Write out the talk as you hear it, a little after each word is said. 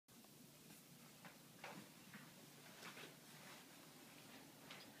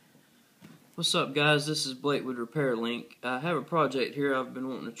What's up, guys? This is Blake with Repair Link. I have a project here I've been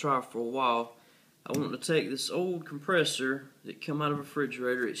wanting to try for a while. I want to take this old compressor that come out of a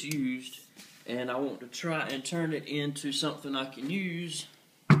refrigerator, it's used, and I want to try and turn it into something I can use,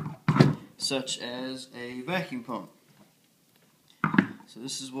 such as a vacuum pump. So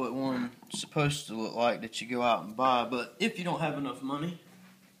this is what one's supposed to look like that you go out and buy, but if you don't have enough money,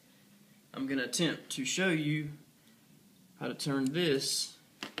 I'm going to attempt to show you how to turn this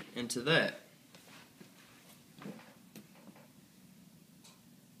into that.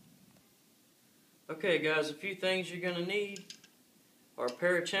 Okay guys, a few things you're going to need are a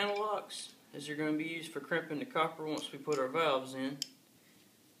pair of channel locks, as they're going to be used for crimping the copper once we put our valves in.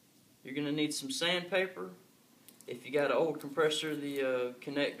 You're going to need some sandpaper. If you got an old compressor, the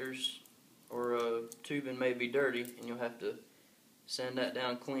connectors or tubing may be dirty and you'll have to sand that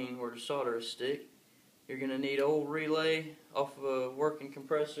down clean where the solder is stick. You're going to need an old relay off of a working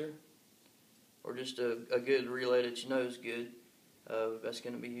compressor, or just a good relay that you know is good. That's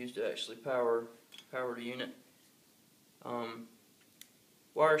going to be used to actually power the unit.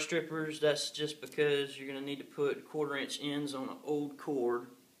 Wire strippers, that's just because you're going to need to put 1/4-inch ends on an old cord,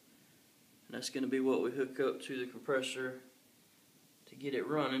 and that's going to be what we hook up to the compressor to get it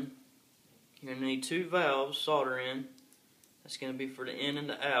running. You're going to need 2 valves, solder in. That's going to be for the in and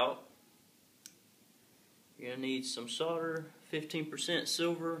the out. You're going to need some solder, 15%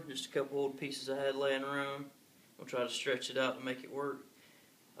 silver, just a couple old pieces I had laying around. We'll try to stretch it out to make it work.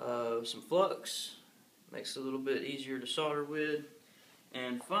 Some flux, makes it a little bit easier to solder with.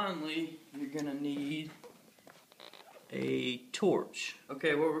 And finally, you're going to need a torch.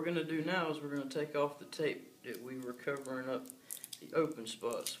 Okay, what we're going to do now is we're going to take off the tape that we were covering up the open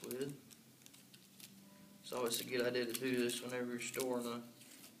spots with. It's always a good idea to do this whenever you're storing an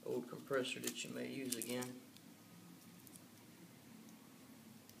old compressor that you may use again.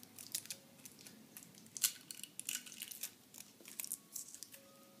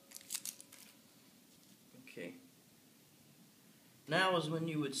 Okay. Now is when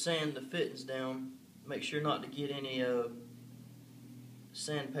you would sand the fittings down. Make sure not to get any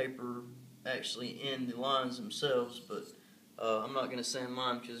sandpaper actually in the lines themselves, but I'm not going to sand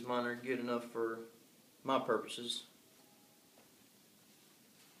mine because mine are good enough for my purposes.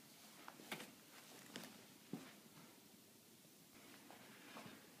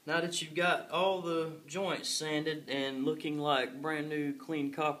 Now that you've got all the joints sanded and looking like brand new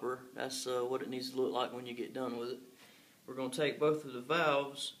clean copper, that's what it needs to look like when you get done with it. We're going to take both of the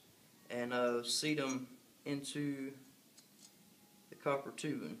valves and seat them into the copper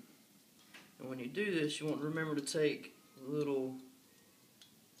tubing. And when you do this, you want to remember to take little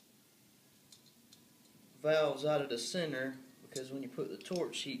valves out of the center, because when you put the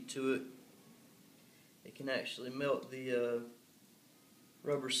torch heat to it, it can actually melt the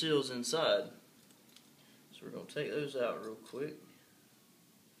rubber seals inside. So we're going to take those out real quick.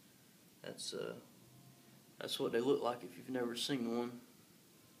 That's what they look like if you've never seen one.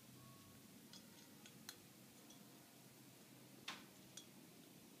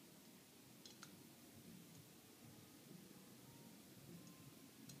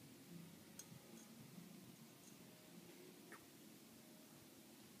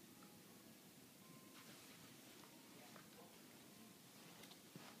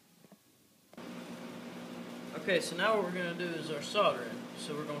 Okay, so now what we're going to do is our soldering.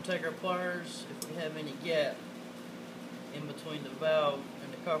 So we're going to take our pliers, if we have any gap in between the valve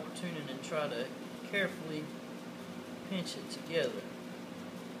and the copper tuning, and try to carefully pinch it together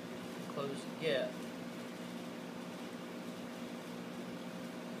and close the gap.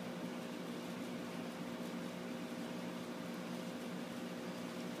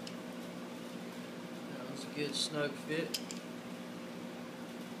 That was a good snug fit.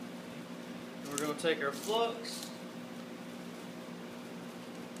 We're going to take our flux,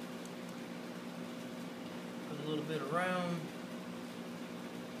 put a little bit around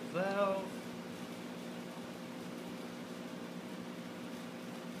the valve,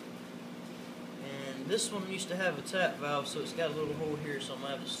 and this one used to have a tap valve, so it's got a little hole here, so I'm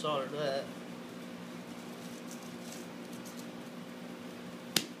going to have to solder that.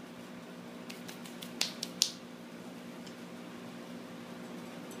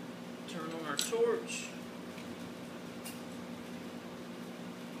 Turn on our torch.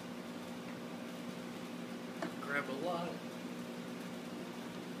 Grab a light.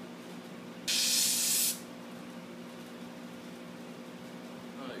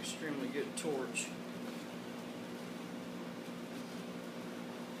 An extremely good torch.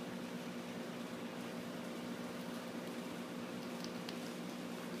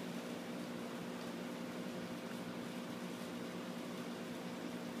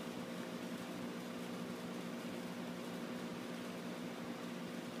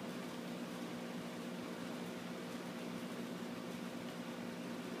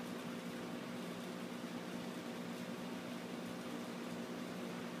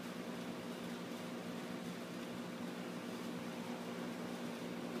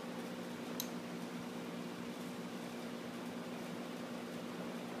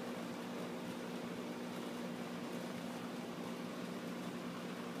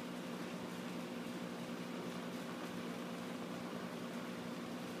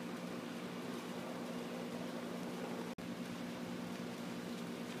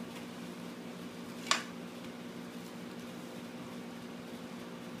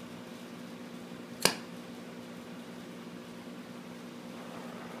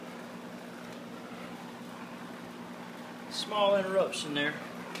 Small interruption there.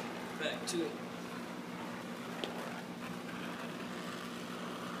 Back to it.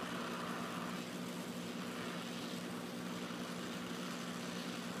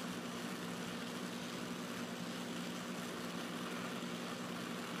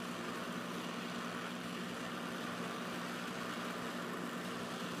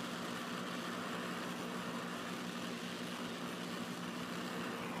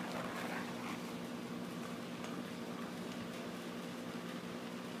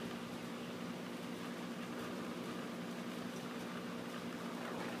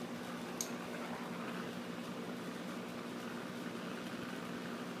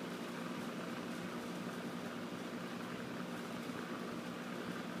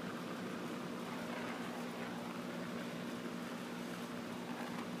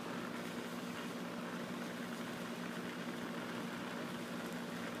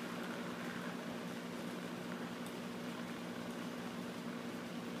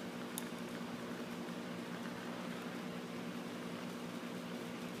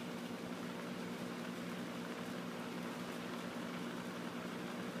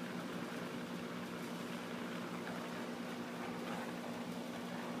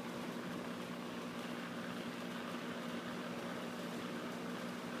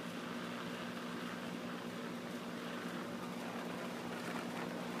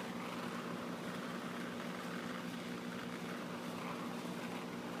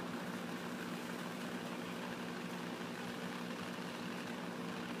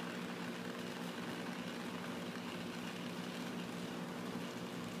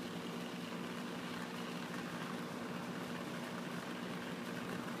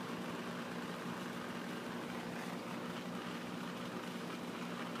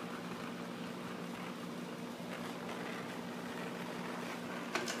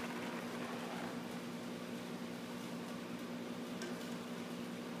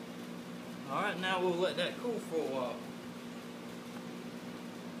 Alright, now we'll let that cool for a while.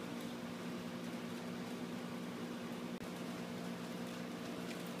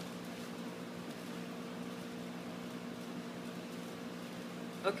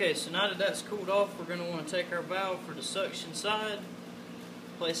 Okay, so now that that's cooled off, we're going to want to take our valve for the suction side,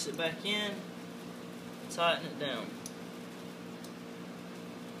 place it back in, tighten it down.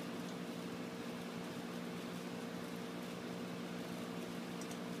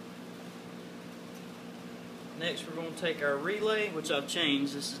 Next, we're going to take our relay, which I've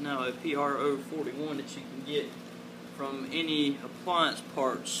changed. This is now a PRO41 that you can get from any appliance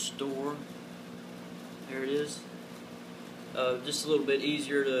parts store. There it is. Just a little bit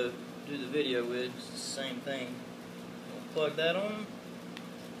easier to do the video with. It's the same thing. We'll plug that on.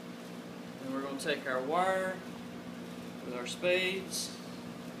 And we're going to take our wire with our spades.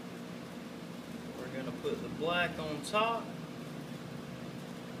 We're going to put the black on top,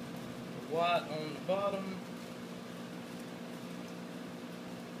 the white on the bottom,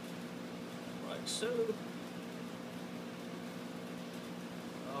 like so.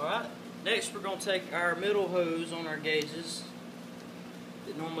 Alright, next we're going to take our middle hose on our gauges.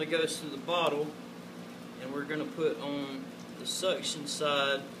 It normally goes through the bottle, and we're going to put on the suction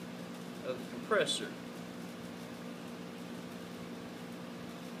side of the compressor.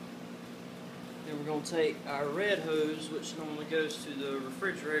 Then we're going to take our red hose, which normally goes to the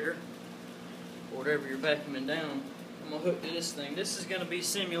refrigerator, or whatever you're vacuuming down. I'm going to hook to this thing. This is going to be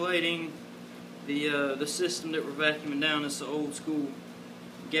simulating the system that we're vacuuming down. It's an old school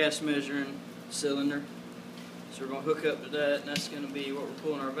gas measuring cylinder. So we're going to hook up to that, and that's going to be what we're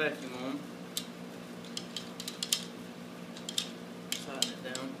pulling our vacuum on. Tighten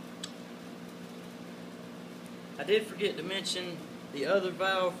it down. I did forget to mention the other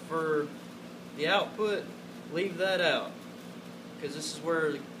valve for the output. Leave that out, because this is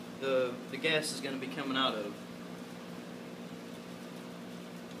where the gas is going to be coming out of.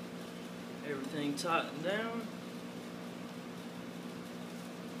 Everything tightened down.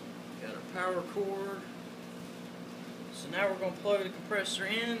 Got our power cord. So now we're going to plug the compressor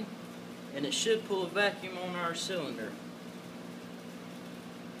in, and it should pull a vacuum on our cylinder.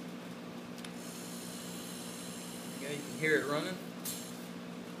 Okay, you can hear it running.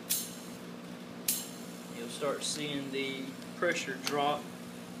 You'll start seeing the pressure drop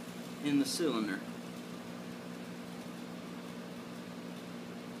in the cylinder.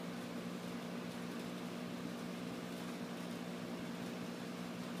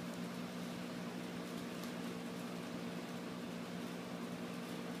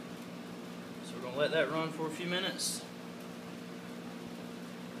 We're going to let that run for a few minutes.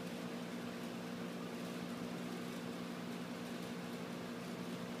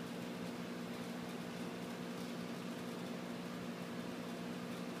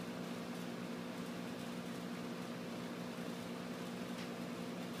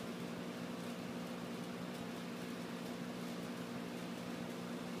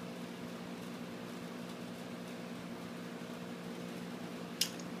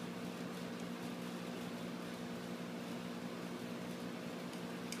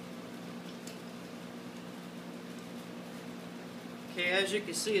 as you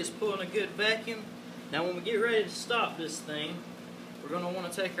can see, it's pulling a good vacuum. Now when we get ready to stop this thing, we're going to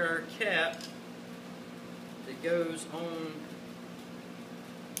want to take our cap that goes on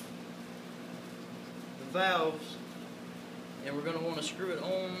the valves, and we're going to want to screw it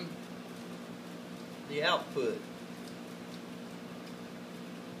on the output.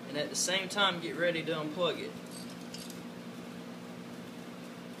 And at the same time, get ready to unplug it.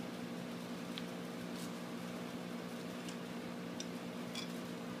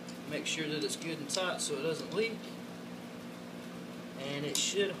 Make sure that it's good and tight so it doesn't leak, and it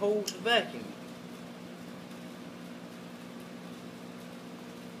should hold the vacuum.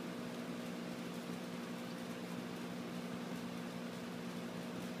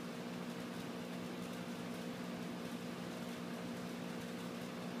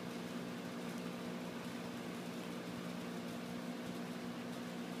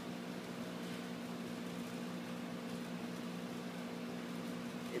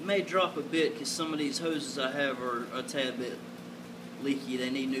 It may drop a bit because some of these hoses I have are a tad bit leaky.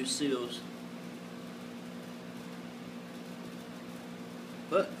 They need new seals.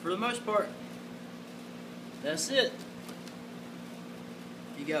 But for the most part, that's it.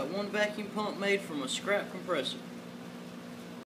 You got one vacuum pump made from a scrap compressor.